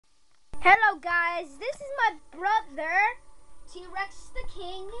Hello guys, this is my brother, T-Rex the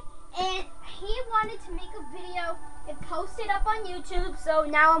King, and he wanted to make a video and post it up on YouTube, so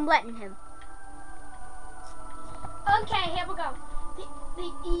now I'm letting him. Okay, here we go.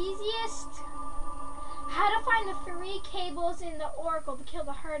 The easiest, how to find the 3 cables in the Oracle to kill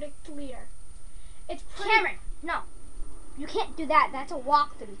the Herdic leader. It's pretty... Cameron, no. You can't do that. That's a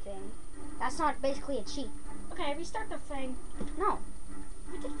walkthrough thing. That's not basically a cheat. Okay, restart the thing. No.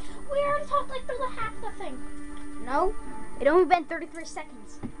 We already talked like through the half the thing. No? It only been 33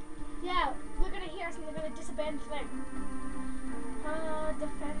 seconds. Yeah, they're gonna hear us and they're gonna disabandon the thing.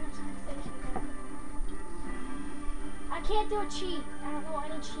 Defend station. I can't do a cheat. I don't know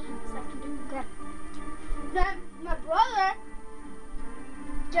any cheats that can do. Okay. Then my brother,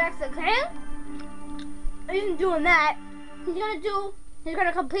 Jax the King, isn't doing that. He's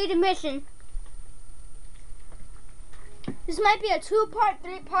gonna complete a mission. This might be a 2-part,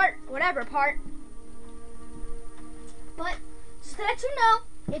 3-part, whatever part. But just to let you know,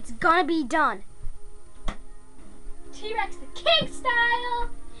 it's gonna be done. T-Rex the King style!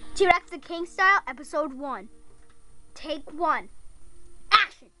 T-Rex the King style, episode 1. Take 1.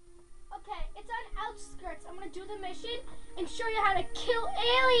 Action! Okay, it's on outskirts. I'm gonna do the mission and show you how to kill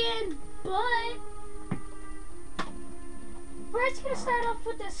aliens, but first gonna start off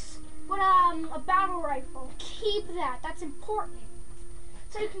with this, with a battle rifle. Keep that. That's important.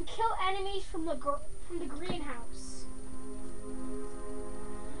 So you can kill enemies from the greenhouse.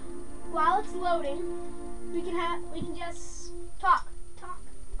 While it's loading, we can just talk.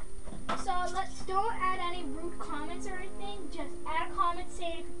 So don't add any rude comments or anything. Just add a comment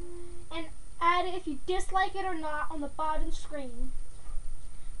saying, and add it if you dislike it or not on the bottom screen.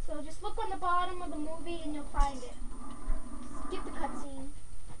 So just look on the bottom of the movie and you'll find it. Skip the cutscene.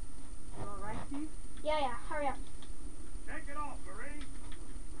 Alright. Yeah, hurry up. Take it off, Marine.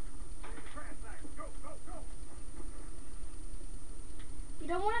 Go. You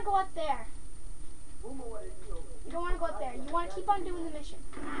don't want to go up there. You don't want to go up there. You want to keep on doing the mission.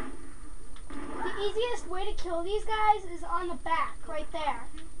 The easiest way to kill these guys is on the back, right there.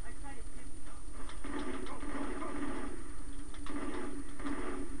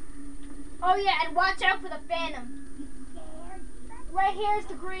 Oh yeah, and watch out for the Phantom. Right here is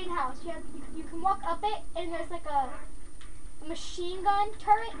the greenhouse. You can walk up it, and there's like a machine gun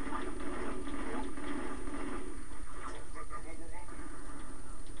turret.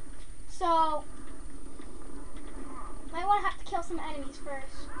 So, might want to have to kill some enemies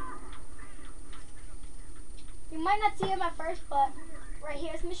first. You might not see them at first, but right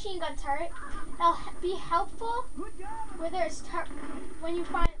here is the machine gun turret. It'll be helpful when hunters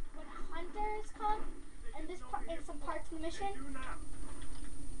come, and this part in some parts of the mission.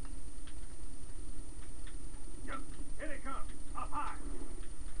 Here they come. Up high.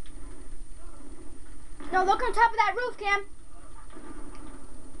 No, look on top of that roof, Cam.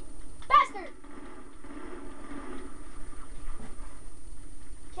 Bastard!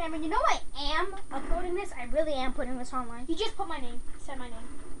 Cameron, you know I am uploading this. I really am putting this online. You just put my name. Said my name.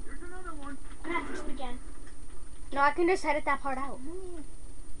 Here's another one. I'm gonna have to do it again. No, I can just edit that part out.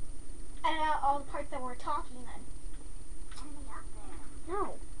 Edit out all the parts that we're talking then.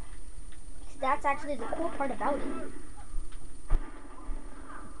 No. That's actually the cool part about it.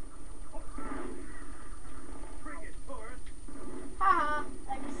 Bring it, Taurus. Haha,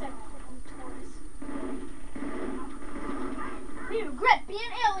 like I said, freaking Taurus. We regret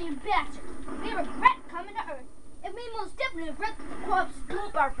being alien bastards. We regret coming to Earth. And we most definitely regret the corpse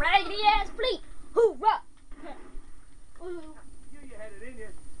scoop our raggedy ass fleet. Hoorah! Ooh. You had it in you.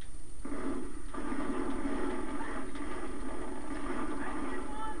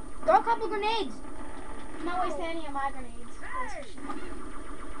 Throw a couple grenades. I'm not wasting any of my grenades.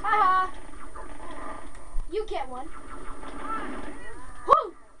 Haha. You get one.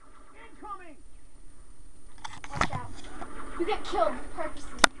 Whoo! Incoming. Watch out. You get killed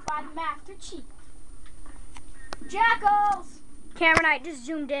purposely by the Master Chief. Jackals! Cameron, I just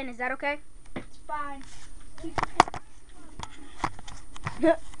zoomed in. Is that okay? It's fine.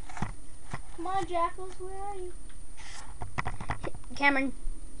 Come on, Jackals, where are you? Cameron,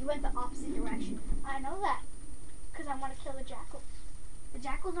 you went the opposite direction. I know that. Because I want to kill the Jackals. The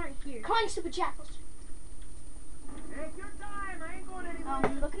Jackals aren't here. Come on, you stupid Jackals. Take your time. I ain't going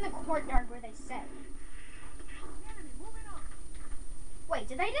anywhere. Look in the courtyard where they said. Enemy moving up. Wait,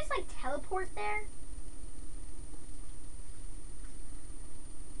 did I just like teleport there?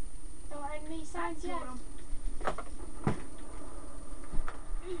 No enemy signs yet.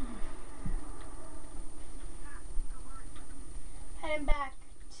 Heading back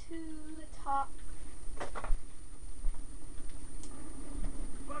to the top.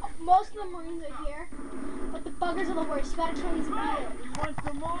 most of the Marines are here, but the buggers are the worst. You gotta kill these buggers. You want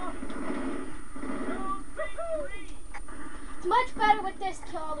some more? It's much better with this to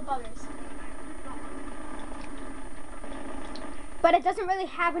kill all the buggers. But it doesn't really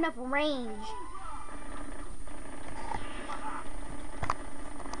have enough range.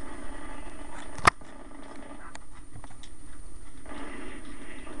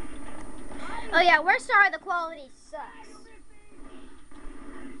 Oh yeah, we're sorry the quality sucks.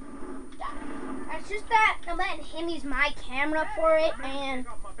 It's just that I'm letting him use my camera for it, and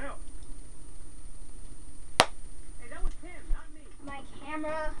Hey, that was him, not me. my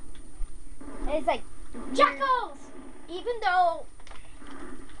camera is like Jackals! even though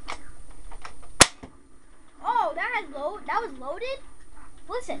that was loaded.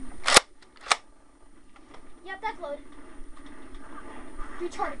 Listen. Yep, that's loaded.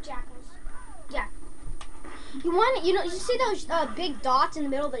 Retarded jackals. Yeah. You see those big dots in the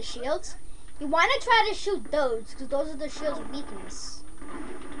middle of the shields? You want to try to shoot those, because those are the shield's weakness.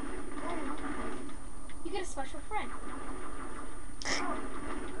 You get a special friend.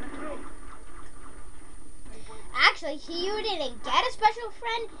 Actually, you didn't get a special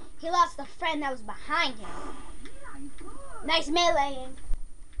friend. He lost the friend that was behind him. Nice meleeing.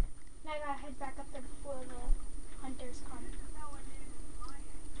 Now I gotta head back up there before the hunters come.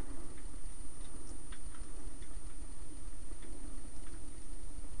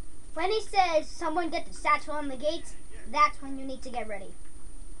 When he says someone get the satchel on the gates, that's when you need to get ready.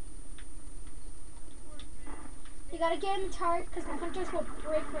 You gotta get in the turret because the hunters will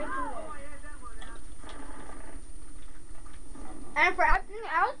break right through it. And for everything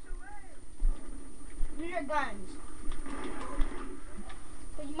else, use your guns.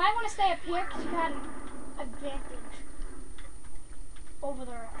 But you might want to stay up here because you had an advantage over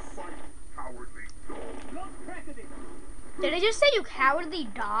the rest. Did I just say you cowardly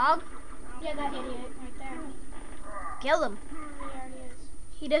dog? Yeah, that idiot right there. Kill him. He already is.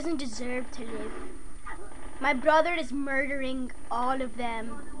 He doesn't deserve to live. My brother is murdering all of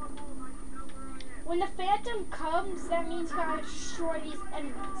them. When the Phantom comes, that means you gotta destroy these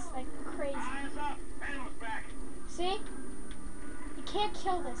enemies like crazy. See? You can't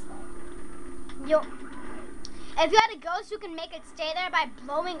kill this thing. If you had a ghost, you can make it stay there by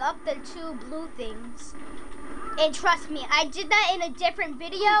blowing up the two blue things. And trust me, I did that in a different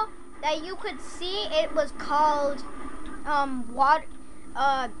video that you could see. It was called Dark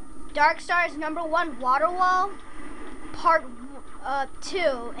Stars #1 Water Wall Part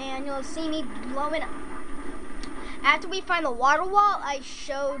 2, and you'll see me blowing up. After we find the water wall, I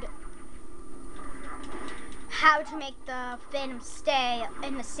showed how to make the Phantom stay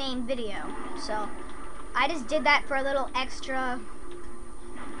in the same video. So I just did that for a little extra.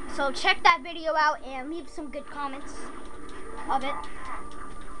 So check that video out and leave some good comments of it.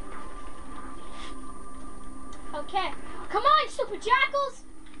 Okay. Come on, super jackals!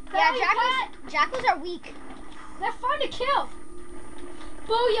 Yeah, jackals are weak. They're fun to kill.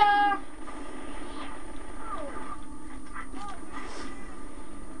 Booyah!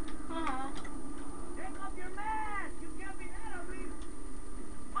 Take off your mask! You can't be that ugly!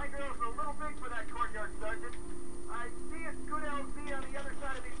 My girl's a little big for that courtyard, Sergeant. I see a good LZ on the other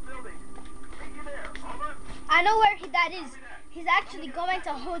side of these buildings. Meet you there. Over. I know where that is. He's actually going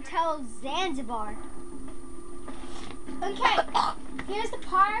to Hotel Zanzibar. Okay, here's the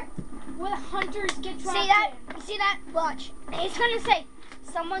part where the hunters get dropped See that? in. You see that? Watch. He's gonna say,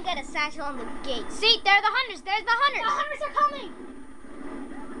 someone get a satchel on the gate. See, there the hunters. There's the The hunters. hunters are coming!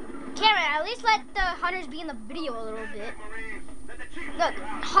 Cameron, at least let the hunters be in the video a little bit. Look,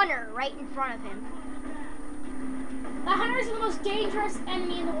 hunter right in front of him. The hunters are the most dangerous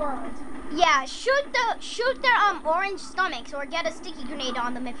enemy in the world. Yeah, shoot their orange stomachs or get a sticky grenade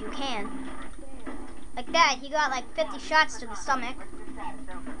on them if you can. Like that, he got like 50 shots to the stomach.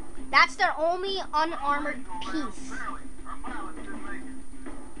 That's their only unarmored piece.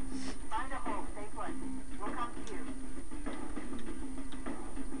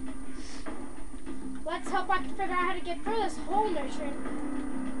 Let's hope I can figure out how to get through this whole mission.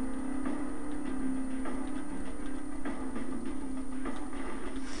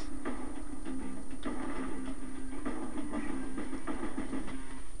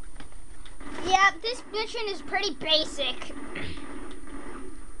 Yeah, this mission is pretty basic.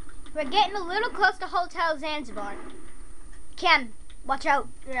 We're getting a little close to Hotel Zanzibar. Cam, watch out.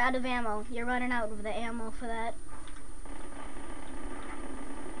 You're out of ammo. You're running out of the ammo for that.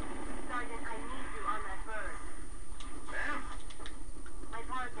 Sergeant, I need you on that bird. Ma'am? My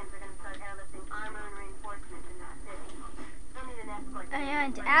pelicans are going to start airlifting armor and reinforcements in that city. They'll need an escort.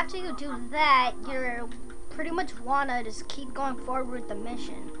 And after you do that, you're pretty much wanna just keep going forward with the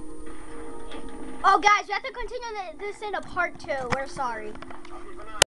mission. Oh, guys, we have to continue this in a part 2. We're sorry. I'll keep an eye